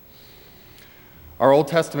Our Old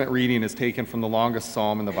Testament reading is taken from the longest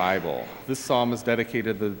psalm in the Bible. This psalm is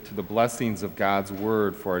dedicated to the blessings of God's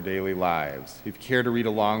word for our daily lives. If you care to read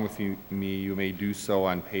along with me, you may do so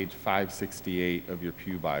on page 568 of your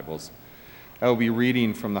pew Bibles. I will be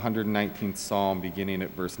reading from the 119th Psalm, beginning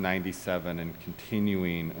at verse 97 and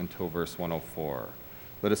continuing until verse 104.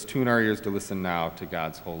 Let us tune our ears to listen now to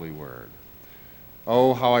God's holy word.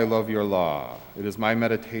 Oh, how I love your law. It is my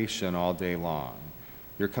meditation all day long.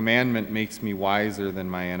 Your commandment makes me wiser than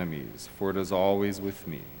my enemies, for it is always with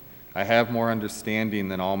me. I have more understanding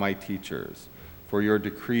than all my teachers, for your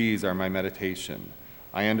decrees are my meditation.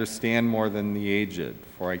 I understand more than the aged,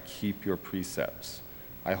 for I keep your precepts.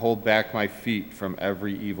 I hold back my feet from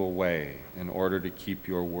every evil way in order to keep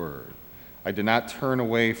your word. I do not turn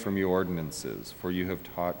away from your ordinances, for you have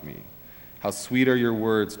taught me. How sweet are your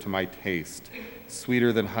words to my taste,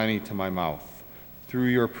 sweeter than honey to my mouth. Through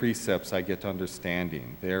your precepts I get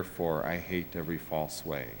understanding, therefore I hate every false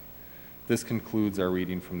way. This concludes our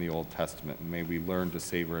reading from the Old Testament, and may we learn to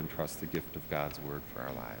savor and trust the gift of God's word for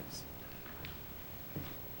our lives.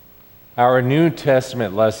 Our New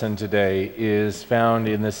Testament lesson today is found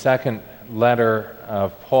in the second letter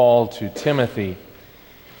of Paul to Timothy.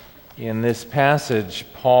 In this passage,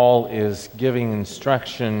 Paul is giving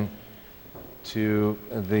instruction to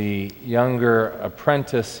the younger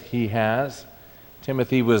apprentice he has.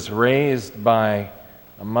 Timothy was raised by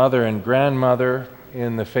a mother and grandmother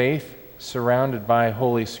in the faith, surrounded by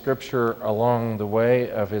Holy Scripture along the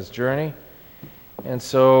way of his journey. And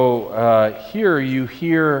so here you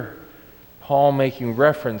hear Paul making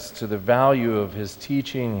reference to the value of his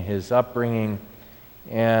teaching, his upbringing,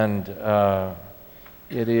 and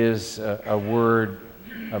it is a word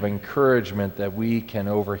of encouragement that we can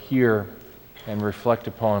overhear and reflect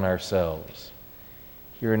upon ourselves.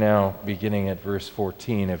 Here now, beginning at verse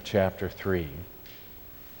 14 of chapter 3.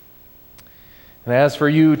 And as for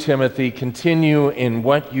you, Timothy, continue in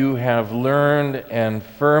what you have learned and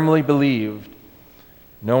firmly believed,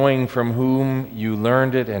 knowing from whom you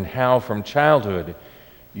learned it and how from childhood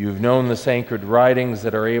you've known the sacred writings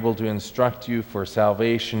that are able to instruct you for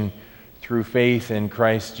salvation through faith in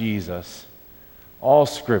Christ Jesus. All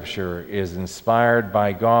Scripture is inspired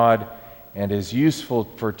by God and is useful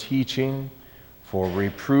for teaching, for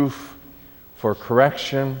reproof, for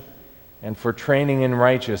correction, and for training in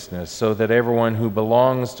righteousness, so that everyone who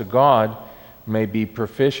belongs to God may be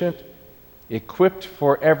proficient, equipped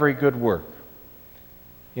for every good work.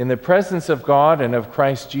 In the presence of God and of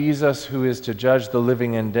Christ Jesus, who is to judge the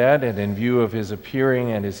living and dead, and in view of his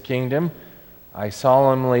appearing and his kingdom, I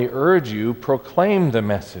solemnly urge you, proclaim the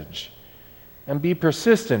message, and be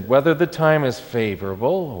persistent, whether the time is favorable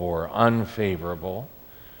or unfavorable.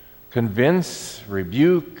 Convince,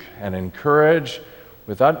 rebuke, and encourage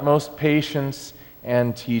with utmost patience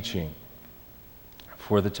and teaching.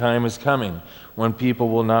 For the time is coming when people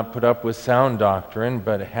will not put up with sound doctrine,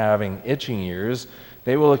 but having itching ears,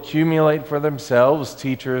 they will accumulate for themselves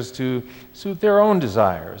teachers to suit their own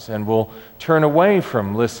desires, and will turn away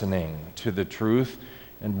from listening to the truth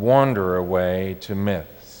and wander away to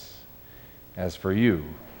myths. As for you,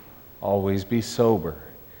 always be sober,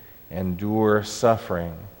 endure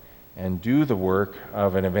suffering, and do the work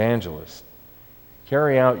of an evangelist.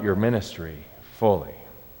 Carry out your ministry fully.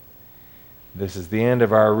 This is the end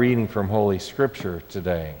of our reading from Holy Scripture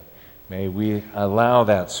today. May we allow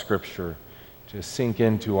that Scripture to sink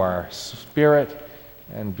into our spirit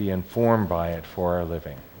and be informed by it for our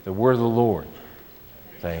living. The word of the Lord.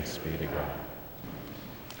 Thanks be to God.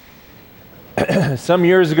 Some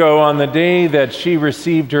years ago, on the day that she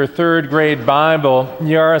received her third grade Bible,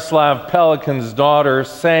 Yaroslav Pelikan's daughter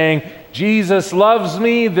sang, "Jesus loves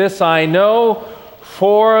me, this I know,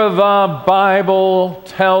 for the Bible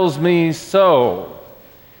tells me so."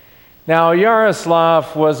 Now,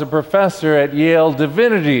 Yaroslav was a professor at Yale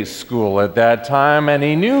Divinity School at that time, and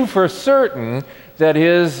he knew for certain that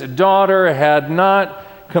his daughter had not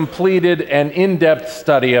completed an in-depth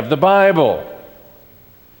study of the Bible.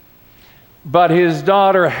 But his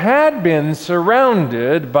daughter had been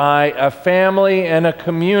surrounded by a family and a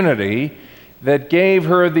community that gave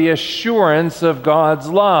her the assurance of God's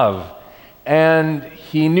love. And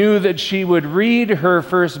he knew that she would read her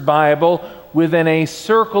first Bible within a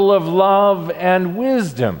circle of love and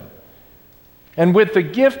wisdom. And with the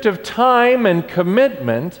gift of time and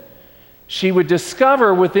commitment, she would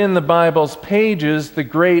discover within the Bible's pages the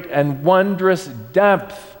great and wondrous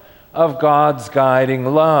depth of God's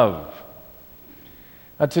guiding love.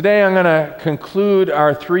 Now, today I'm going to conclude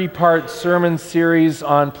our three-part sermon series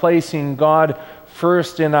on placing God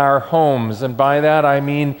first in our homes, and by that I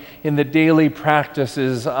mean in the daily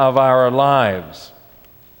practices of our lives.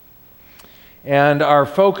 And our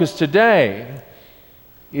focus today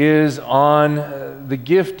is on the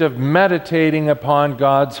gift of meditating upon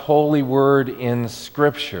God's holy word in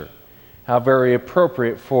Scripture. How very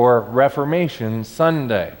appropriate for Reformation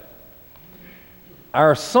Sunday.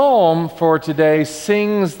 Our psalm for today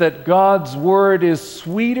sings that God's word is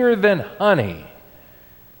sweeter than honey.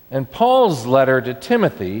 And Paul's letter to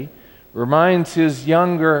Timothy reminds his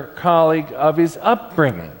younger colleague of his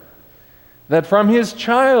upbringing, that from his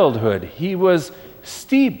childhood he was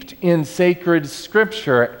steeped in sacred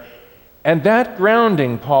Scripture, and that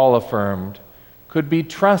grounding, Paul affirmed, could be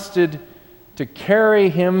trusted to carry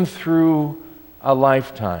him through a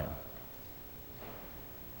lifetime.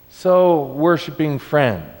 So, worshiping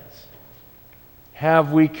friends,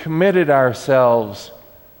 have we committed ourselves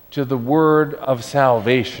to the word of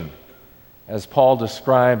salvation, as Paul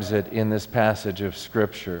describes it in this passage of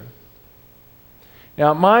Scripture?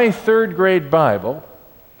 Now, my third grade Bible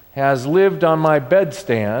has lived on my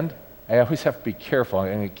bedstand. I always have to be careful,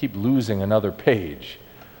 I'm going to keep losing another page.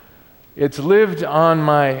 It's lived on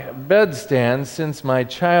my bedstand since my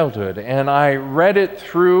childhood, and I read it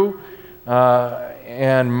through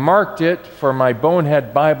and marked it for my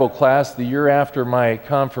Bonehead Bible class the year after my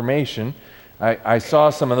confirmation. I saw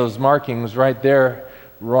some of those markings right there,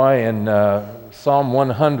 Roy, in Psalm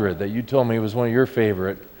 100 that you told me was one of your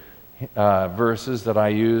favorite verses that I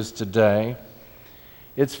use today.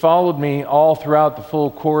 It's followed me all throughout the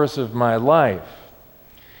full course of my life.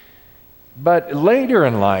 But later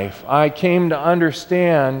in life, I came to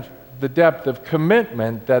understand the depth of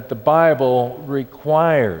commitment that the Bible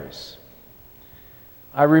requires.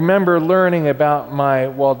 I remember learning about my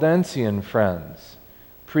Waldensian friends,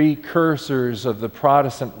 precursors of the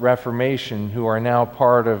Protestant Reformation, who are now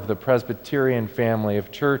part of the Presbyterian family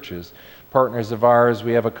of churches. Partners of ours,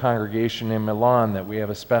 we have a congregation in Milan that we have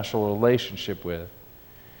a special relationship with.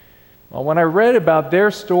 Well, when I read about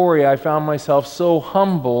their story, I found myself so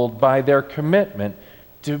humbled by their commitment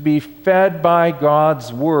to be fed by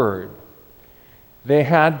God's Word. They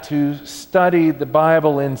had to study the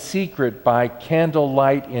Bible in secret by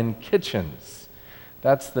candlelight in kitchens.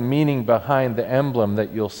 That's the meaning behind the emblem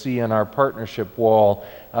that you'll see in our partnership wall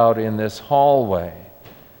out in this hallway.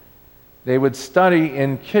 They would study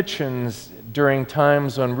in kitchens during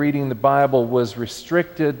times when reading the Bible was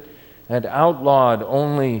restricted and outlawed.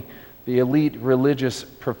 Only the elite religious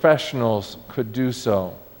professionals could do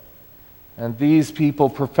so. And these people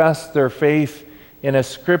professed their faith in a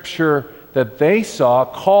Scripture that they saw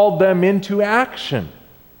called them into action.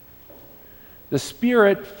 Their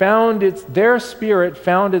spirit found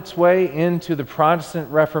its way into the Protestant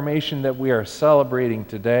Reformation that we are celebrating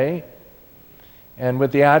today. And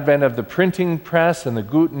with the advent of the printing press and the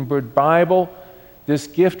Gutenberg Bible, this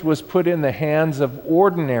gift was put in the hands of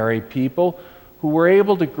ordinary people who were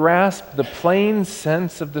able to grasp the plain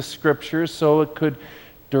sense of the Scriptures so it could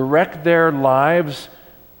direct their lives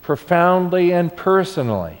profoundly and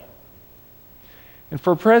personally. And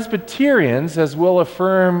for Presbyterians, as we'll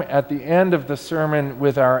affirm at the end of the sermon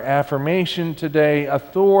with our affirmation today,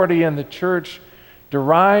 authority in the church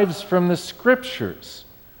derives from the Scriptures,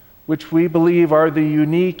 which we believe are the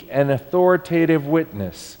unique and authoritative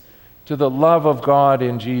witness to the love of God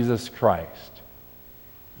in Jesus Christ.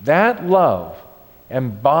 That love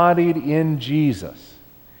embodied in Jesus,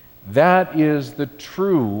 that is the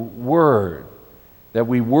true Word that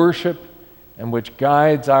we worship and which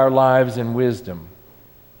guides our lives in wisdom.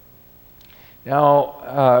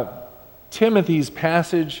 Now, this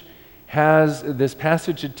passage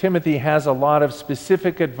of Timothy has a lot of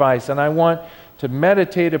specific advice, and I want to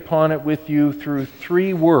meditate upon it with you through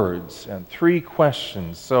 3 words and 3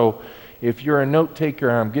 questions. So if you're a note taker,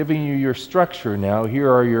 I'm giving you your structure now. Here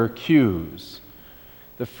are your cues.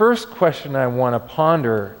 The first question I want to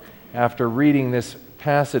ponder after reading this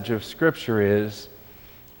passage of Scripture is,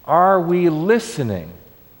 are we listening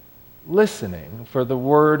for the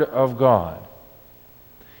Word of God?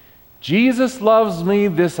 Jesus loves me,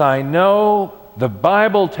 this I know, the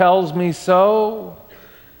Bible tells me so.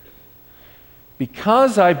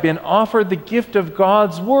 Because I've been offered the gift of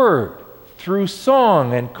God's Word through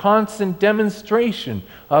song and constant demonstration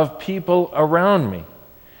of people around me.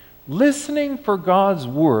 Listening for God's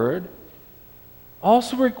Word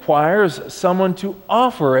also requires someone to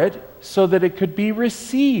offer it so that it could be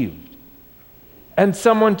received, and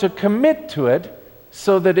someone to commit to it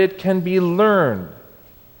so that it can be learned.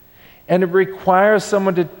 And it requires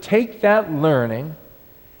someone to take that learning,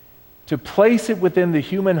 to place it within the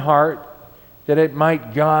human heart, that it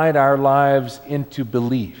might guide our lives into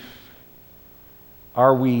belief.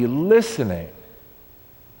 Are we listening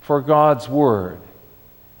for God's Word?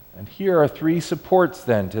 And here are three supports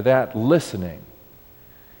then to that listening.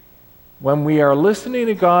 When we are listening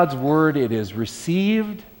to God's word, it is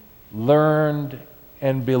received, learned,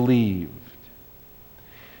 and believed.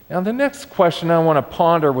 Now, the next question I want to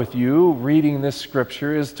ponder with you, reading this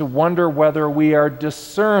scripture, is to wonder whether we are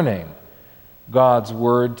discerning God's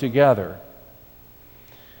word together.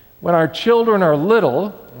 When our children are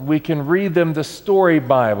little, we can read them the story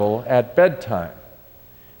Bible at bedtime.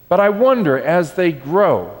 But I wonder, as they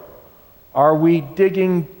grow, are we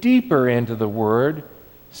digging deeper into the word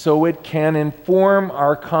so it can inform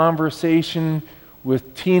our conversation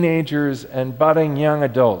with teenagers and budding young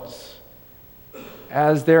adults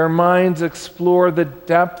as their minds explore the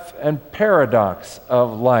depth and paradox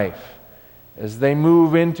of life as they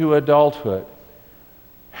move into adulthood?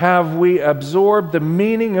 Have we absorbed the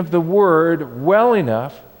meaning of the word well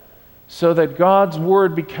enough so that God's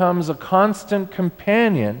word becomes a constant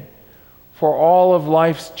companion for all of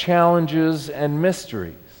life's challenges and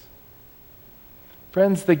mysteries?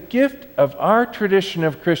 Friends, the gift of our tradition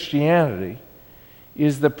of Christianity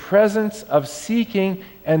is the presence of seeking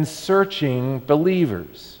and searching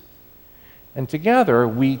believers. And together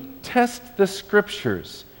we test the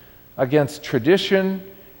scriptures against tradition,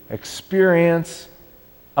 experience,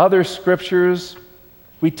 other scriptures.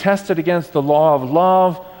 We test it against the law of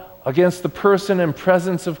love, against the person and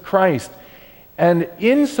presence of Christ. And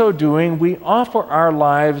in so doing, we offer our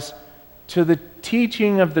lives to the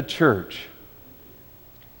teaching of the church.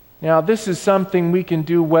 Now, this is something we can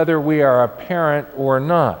do whether we are a parent or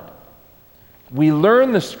not. We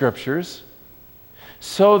learn the scriptures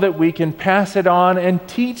so that we can pass it on and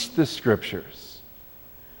teach the scriptures.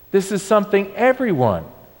 This is something everyone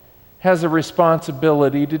has a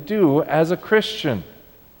responsibility to do as a Christian.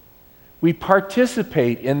 We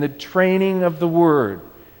participate in the training of the Word.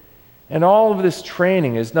 And all of this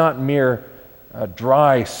training is not mere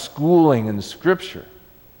dry schooling in Scripture.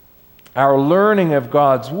 Our learning of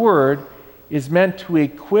God's Word is meant to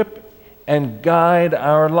equip and guide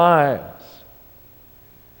our lives.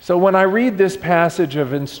 So when I read this passage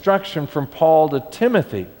of instruction from Paul to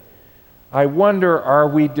Timothy, I wonder, are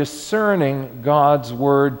we discerning God's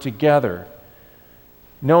Word together?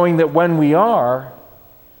 Knowing that when we are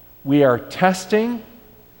testing,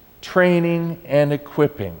 training, and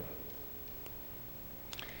equipping.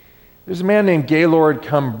 There's a man named Gaylord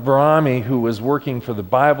Kambrami who was working for the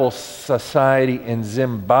Bible Society in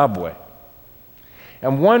Zimbabwe.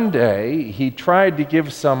 And one day, he tried to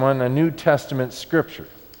give someone a New Testament scripture.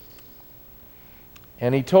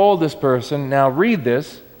 And he told this person, now read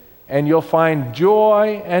this, and you'll find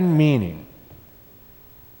joy and meaning.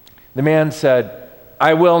 The man said,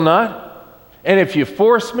 I will not, and if you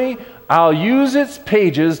force me, I'll use its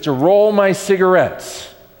pages to roll my cigarettes.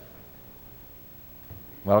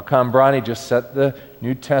 Well, Kambrani just set the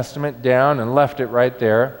New Testament down and left it right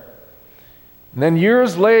there. And then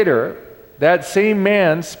years later, that same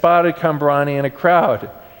man spotted Kambrani in a crowd,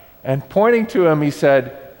 and pointing to him, he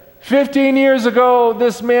said, 15 years ago,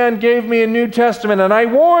 this man gave me a New Testament, and I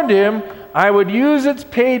warned him I would use its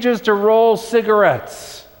pages to roll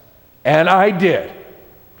cigarettes. And I did.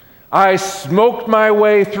 I smoked my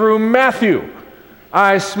way through Matthew.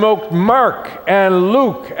 I smoked Mark and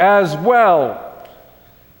Luke as well.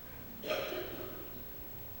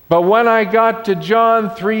 But when I got to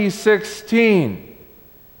John 3:16,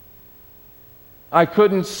 I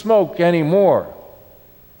couldn't smoke anymore.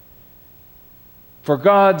 For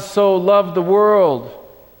God so loved the world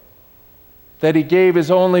that he gave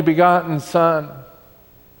his only begotten Son,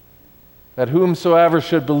 that whomsoever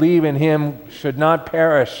should believe in him should not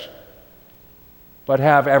perish, but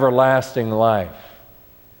have everlasting life.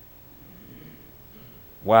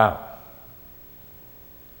 Wow.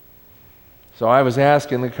 So I was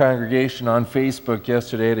asking the congregation on Facebook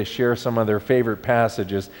yesterday to share some of their favorite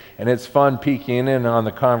passages, and it's fun peeking in on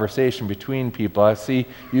the conversation between people. I see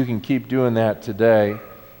you can keep doing that today.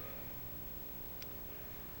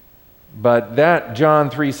 But that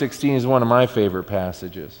John 3:16 is one of my favorite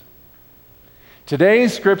passages.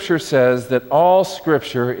 Today's scripture says that all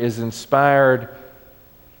scripture is inspired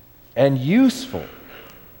and useful.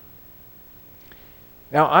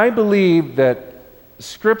 Now, I believe that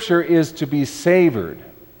Scripture is to be savored.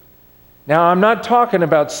 Now, I'm not talking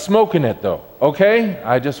about smoking it, though, okay?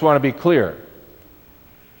 I just want to be clear.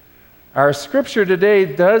 Our Scripture today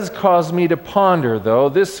does cause me to ponder, though,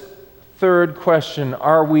 this third question: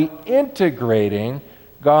 are we integrating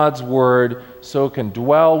God's Word so it can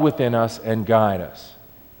dwell within us and guide us?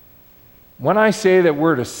 When I say that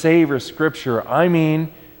we're to savor Scripture, I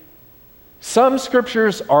mean some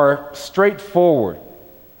Scriptures are straightforward,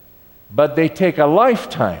 but they take a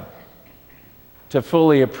lifetime to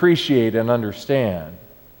fully appreciate and understand.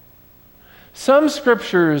 Some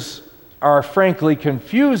scriptures are frankly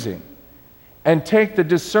confusing and take the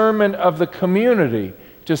discernment of the community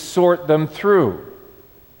to sort them through.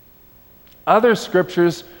 Other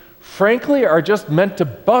scriptures, frankly, are just meant to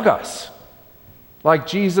bug us, like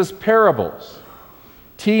Jesus' parables,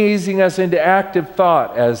 teasing us into active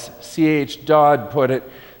thought, as C.H. Dodd put it,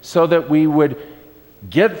 so that we would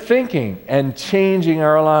get thinking and changing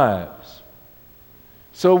our lives.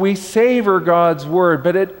 So we savor God's Word,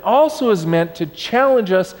 but it also is meant to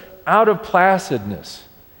challenge us out of placidness.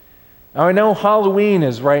 Now, I know Halloween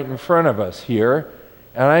is right in front of us here,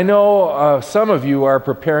 and I know some of you are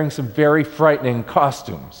preparing some very frightening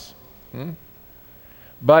costumes.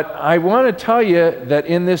 But I want to tell you that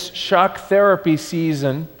in this shock therapy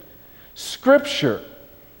season, Scripture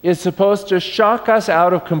is supposed to shock us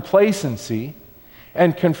out of complacency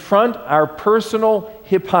and confront our personal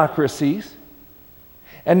hypocrisies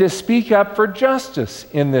and to speak up for justice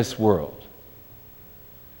in this world.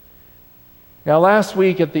 Now, last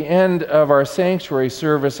week at the end of our sanctuary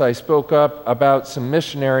service, I spoke up about some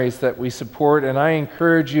missionaries that we support, and I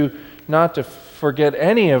encourage you not to forget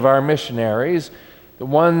any of our missionaries, the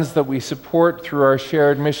ones that we support through our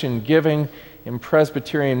shared mission giving in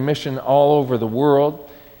Presbyterian mission all over the world.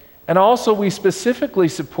 And also we specifically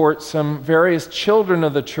support some various children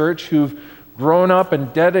of the church who've grown up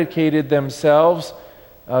and dedicated themselves,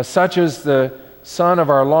 such as the son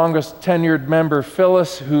of our longest tenured member,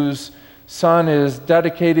 Phyllis, whose son is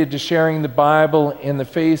dedicated to sharing the Bible in the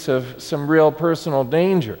face of some real personal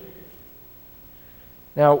danger.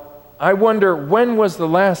 Now, I wonder, when was the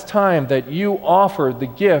last time that you offered the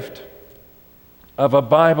gift of a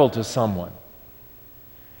Bible to someone?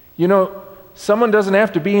 You know, someone doesn't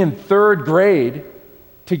have to be in third grade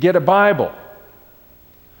to get a Bible.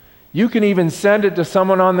 You can even send it to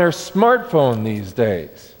someone on their smartphone these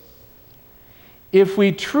days. If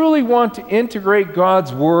we truly want to integrate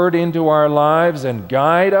God's Word into our lives and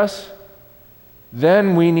guide us,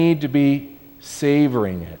 then we need to be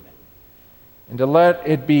savoring it and to let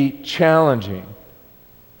it be challenging,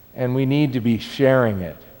 and we need to be sharing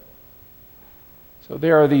it. So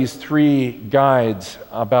there are these three guides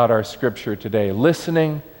about our Scripture today: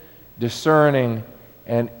 listening, discerning,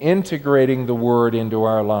 and integrating the Word into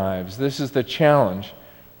our lives. This is the challenge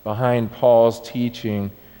behind Paul's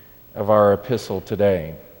teaching of our epistle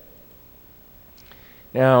today.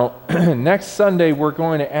 Now, next Sunday, we're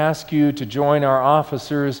going to ask you to join our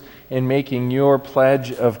officers in making your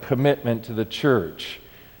pledge of commitment to the church,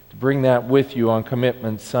 to bring that with you on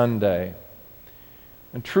Commitment Sunday.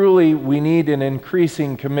 And truly, we need an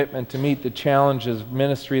increasing commitment to meet the challenges of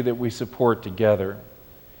ministry that we support together.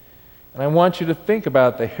 And I want you to think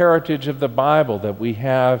about the heritage of the Bible that we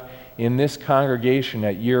have in this congregation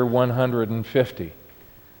at year 150.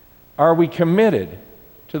 Are we committed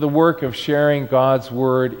to the work of sharing God's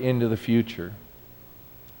Word into the future?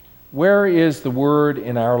 Where is the Word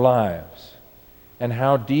in our lives? And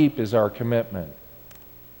how deep is our commitment?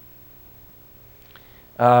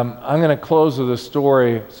 I'm going to close with a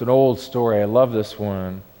story. It's an old story. I love this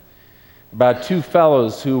one. About two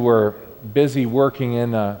fellows who were busy working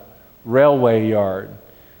in a railway yard,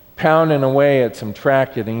 pounding away at some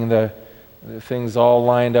track, getting the things all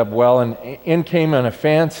lined up well, and in came on a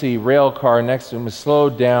fancy rail car next to him, was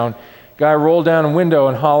slowed down. Guy rolled down a window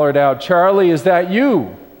and hollered out, "Charlie, is that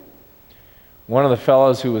you?" One of the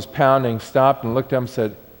fellows who was pounding stopped and looked at him and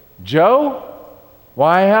said, "Joe?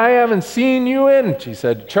 Why, I haven't seen you in." She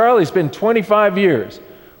said, "Charlie, it's been 25 years.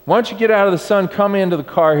 Why don't you get out of the sun, come into the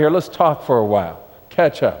car here, let's talk for a while,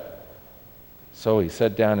 catch up." So he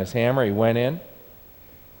set down his hammer, he went in.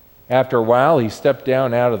 After a while, he stepped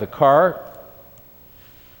down out of the car,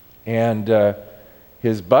 and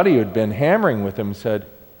his buddy who had been hammering with him said,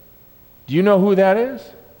 "Do you know who that is?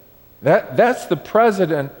 That's the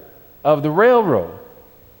president of the railroad."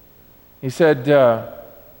 He said,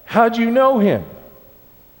 "How'd you know him?"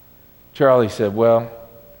 Charlie said, "Well,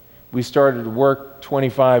 we started to work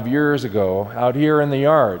 25 years ago out here in the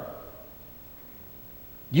yard."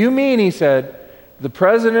 "You mean," he said, "the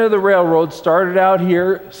president of the railroad started out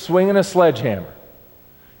here swinging a sledgehammer?"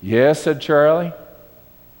 "Yes," said Charlie.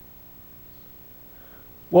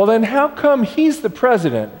 "Well, then how come he's the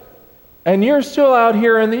president and you're still out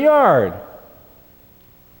here in the yard?"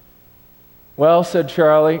 "Well," said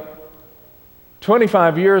Charlie,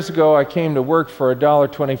 25 years ago I came to work for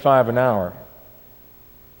 $1.25 an hour.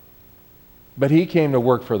 But he came to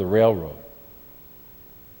work for the railroad."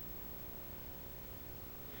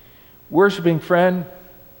 Worshiping friend,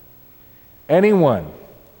 anyone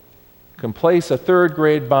can place a third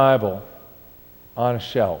grade Bible on a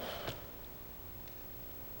shelf.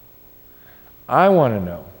 I want to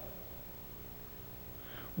know,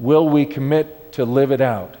 will we commit to live it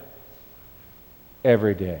out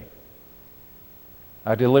every day?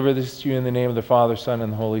 I deliver this to you in the name of the Father, Son,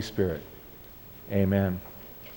 and the Holy Spirit. Amen.